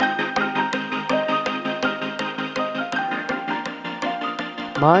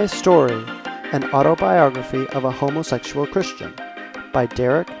My Story, an autobiography of a homosexual Christian by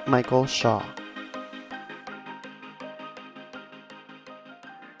Derek Michael Shaw.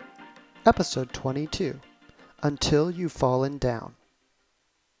 Episode 22, Until You've Fallen Down.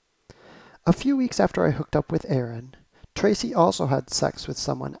 A few weeks after I hooked up with Aaron, Tracy also had sex with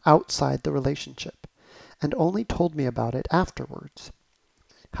someone outside the relationship and only told me about it afterwards.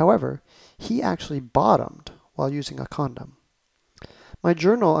 However, he actually bottomed while using a condom. My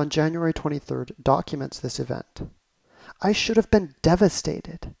journal on January 23rd documents this event. I should have been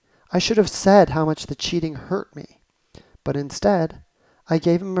devastated. I should have said how much the cheating hurt me. But instead, I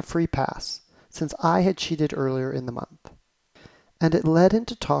gave him a free pass, since I had cheated earlier in the month. And it led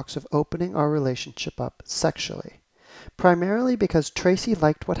into talks of opening our relationship up sexually, primarily because Tracy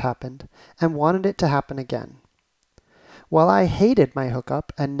liked what happened and wanted it to happen again. While I hated my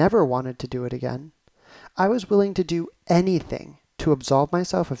hookup and never wanted to do it again, I was willing to do anything to absolve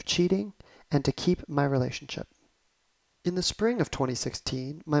myself of cheating and to keep my relationship. In the spring of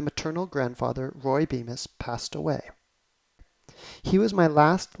 2016, my maternal grandfather, Roy Bemis, passed away. He was my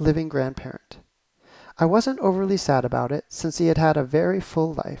last living grandparent. I wasn't overly sad about it, since he had had a very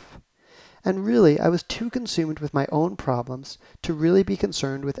full life. And really, I was too consumed with my own problems to really be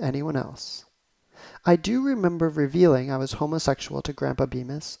concerned with anyone else. I do remember revealing I was homosexual to Grandpa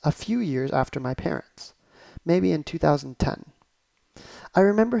Bemis a few years after my parents, maybe in 2010. I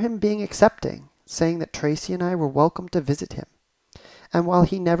remember him being accepting, saying that Tracy and I were welcome to visit him. And while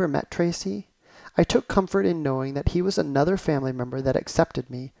he never met Tracy, I took comfort in knowing that he was another family member that accepted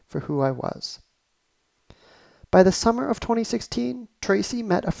me for who I was. By the summer of 2016, Tracy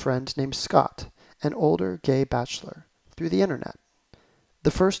met a friend named Scott, an older gay bachelor, through the internet.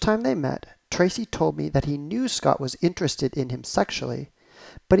 The first time they met, Tracy told me that he knew Scott was interested in him sexually,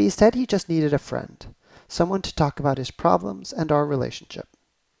 but he said he just needed a friend, someone to talk about his problems and our relationship.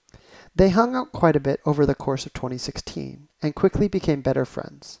 They hung out quite a bit over the course of 2016 and quickly became better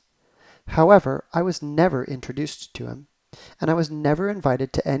friends. However, I was never introduced to him, and I was never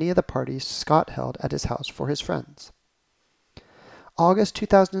invited to any of the parties Scott held at his house for his friends. August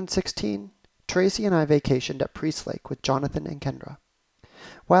 2016, Tracy and I vacationed at Priest Lake with Jonathan and Kendra.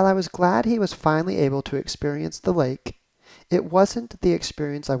 While I was glad he was finally able to experience the lake, it wasn't the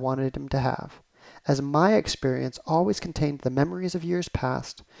experience I wanted him to have, as my experience always contained the memories of years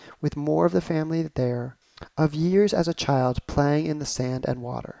past, with more of the family there, of years as a child playing in the sand and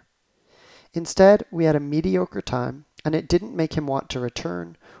water. Instead, we had a mediocre time, and it didn't make him want to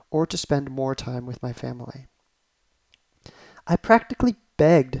return or to spend more time with my family. I practically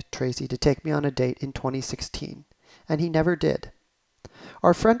begged Tracy to take me on a date in 2016, and he never did.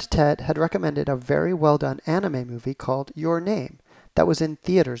 Our friend Ted had recommended a very well-done anime movie called Your Name that was in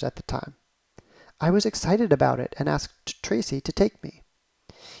theaters at the time. I was excited about it and asked Tracy to take me.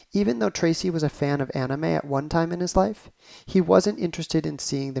 Even though Tracy was a fan of anime at one time in his life, he wasn't interested in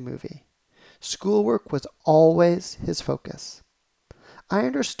seeing the movie. Schoolwork was always his focus. I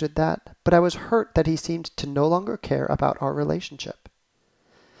understood that, but I was hurt that he seemed to no longer care about our relationship.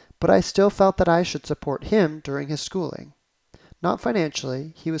 But I still felt that I should support him during his schooling. Not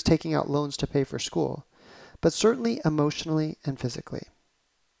financially, he was taking out loans to pay for school, but certainly emotionally and physically.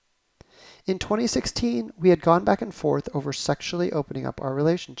 In 2016, we had gone back and forth over sexually opening up our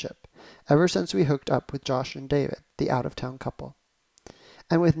relationship, ever since we hooked up with Josh and David, the out-of-town couple.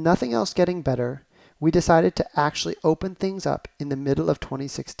 And with nothing else getting better, we decided to actually open things up in the middle of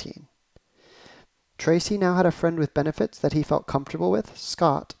 2016. Tracy now had a friend with benefits that he felt comfortable with,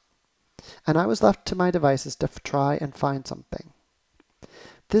 Scott, and I was left to my devices to try and find something.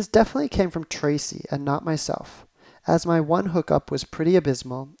 This definitely came from Tracy and not myself, as my one hookup was pretty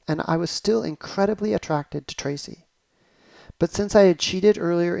abysmal, and I was still incredibly attracted to Tracy. But since I had cheated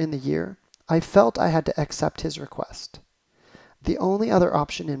earlier in the year, I felt I had to accept his request. The only other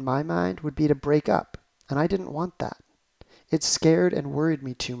option in my mind would be to break up, and I didn't want that. It scared and worried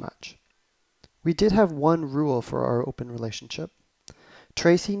me too much. We did have one rule for our open relationship.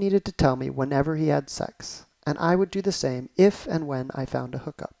 Tracy needed to tell me whenever he had sex, and I would do the same if and when I found a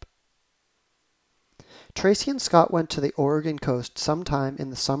hookup. Tracy and Scott went to the Oregon coast sometime in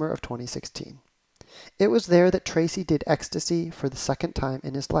the summer of 2016. It was there that Tracy did ecstasy for the second time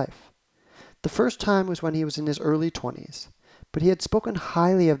in his life. The first time was when he was in his early 20s, but he had spoken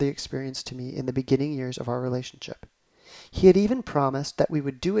highly of the experience to me in the beginning years of our relationship. He had even promised that we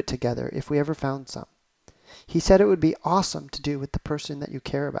would do it together if we ever found some. He said it would be awesome to do with the person that you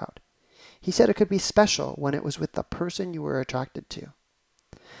care about. He said it could be special when it was with the person you were attracted to.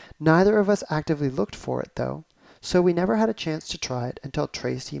 Neither of us actively looked for it, though, so we never had a chance to try it until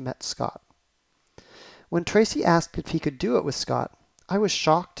Tracy met Scott. When Tracy asked if he could do it with Scott, I was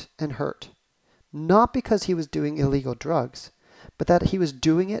shocked and hurt. Not because he was doing illegal drugs, but that he was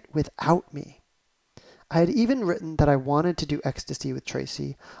doing it without me. I had even written that I wanted to do ecstasy with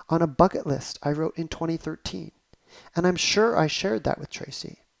Tracy on a bucket list I wrote in 2013, and I'm sure I shared that with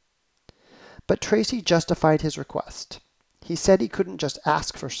Tracy. But Tracy justified his request. He said he couldn't just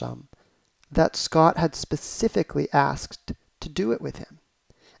ask for some, that Scott had specifically asked to do it with him.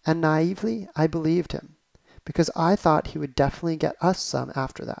 And naively, I believed him, because I thought he would definitely get us some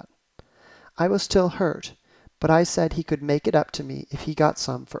after that. I was still hurt, but I said he could make it up to me if he got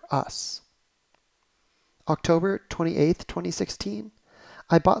some for us. October 28th, 2016,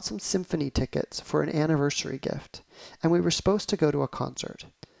 I bought some symphony tickets for an anniversary gift, and we were supposed to go to a concert.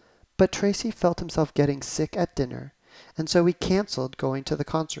 But Tracy felt himself getting sick at dinner, and so we canceled going to the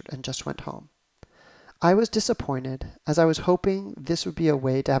concert and just went home. I was disappointed, as I was hoping this would be a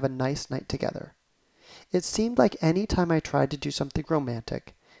way to have a nice night together. It seemed like any time I tried to do something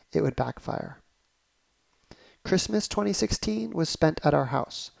romantic, it would backfire. Christmas 2016 was spent at our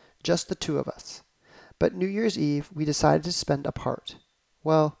house, just the two of us. But New Year's Eve, we decided to spend apart.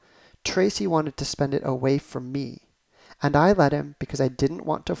 Well, Tracy wanted to spend it away from me, and I let him because I didn't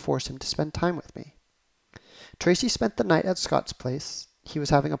want to force him to spend time with me. Tracy spent the night at Scott's place. He was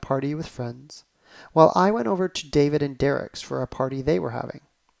having a party with friends, while I went over to David and Derek's for a party they were having.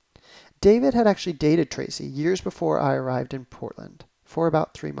 David had actually dated Tracy years before I arrived in Portland, for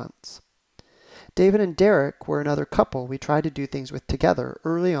about 3 months. David and Derek were another couple we tried to do things with together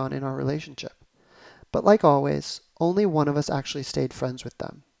early on in our relationship. But like always, only one of us actually stayed friends with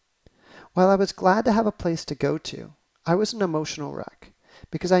them. While I was glad to have a place to go to, I was an emotional wreck,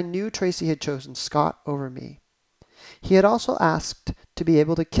 because I knew Tracy had chosen Scott over me. He had also asked to be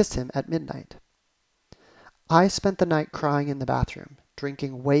able to kiss him at midnight. I spent the night crying in the bathroom,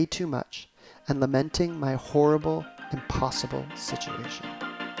 drinking way too much, and lamenting my horrible, impossible situation.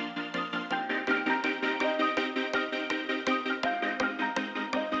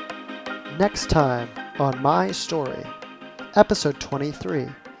 Next time on My Story, Episode 23,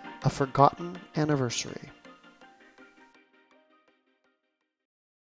 A Forgotten Anniversary.